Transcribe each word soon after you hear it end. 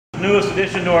newest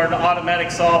addition to our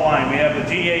automatic saw line. We have the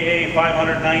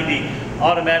GAA-500-90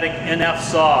 automatic NF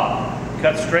saw.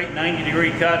 Cuts straight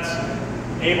 90-degree cuts,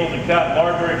 able to cut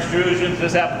larger extrusions.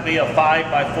 This happens to be a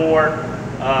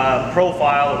 5x4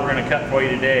 profile that we're going to cut for you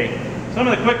today. Some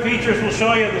of the quick features we'll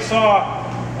show you. The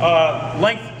saw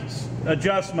length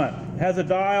adjustment. It has a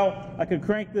dial. I could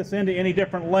crank this into any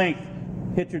different length.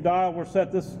 Hit your dial. We'll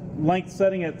set this length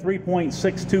setting at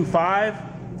 3.625.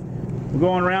 We're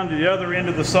going around to the other end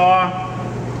of the saw.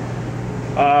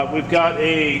 We've got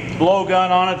a blow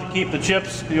gun on it to keep the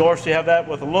chips. You also have that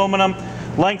with aluminum.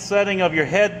 Length setting of your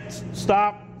head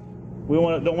stop. We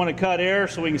don't want to cut air,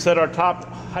 so we can set our top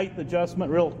height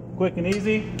adjustment real quick and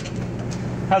easy.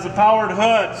 Has a powered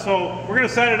hood, so we're going to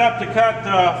set it up to cut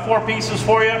 4 pieces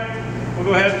for you. We'll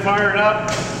go ahead and fire it up.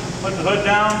 Put the hood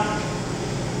down.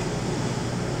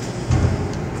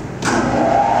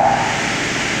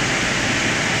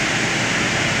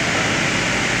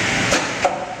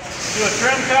 Do a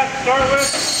trim cut to start with.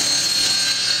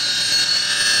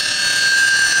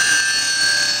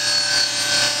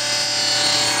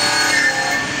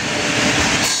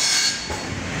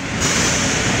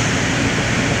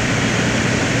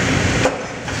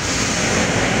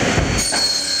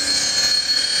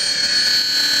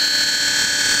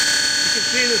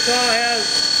 The saw has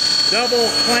double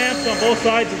clamps on both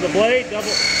sides of the blade, 2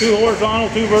 horizontal,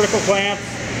 2 vertical clamps,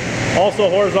 also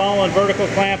horizontal and vertical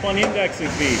clamp on the indexing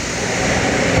feed.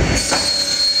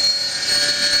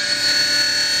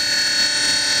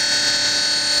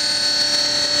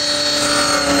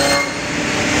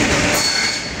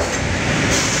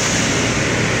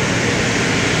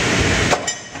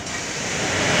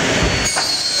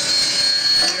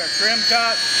 Here's our trim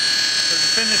cut for the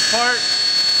finished part.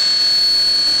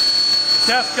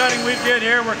 Test cutting we did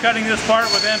here, we're cutting this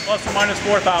part within plus or minus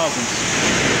 4 thousandths.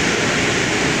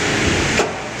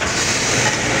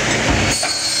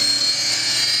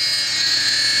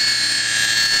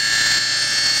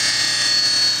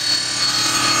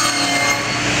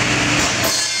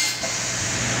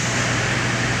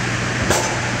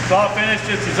 It's all finished.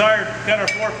 It's desired to cut our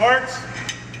 4 parts.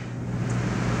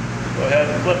 Go ahead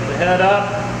and flip the head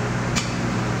up.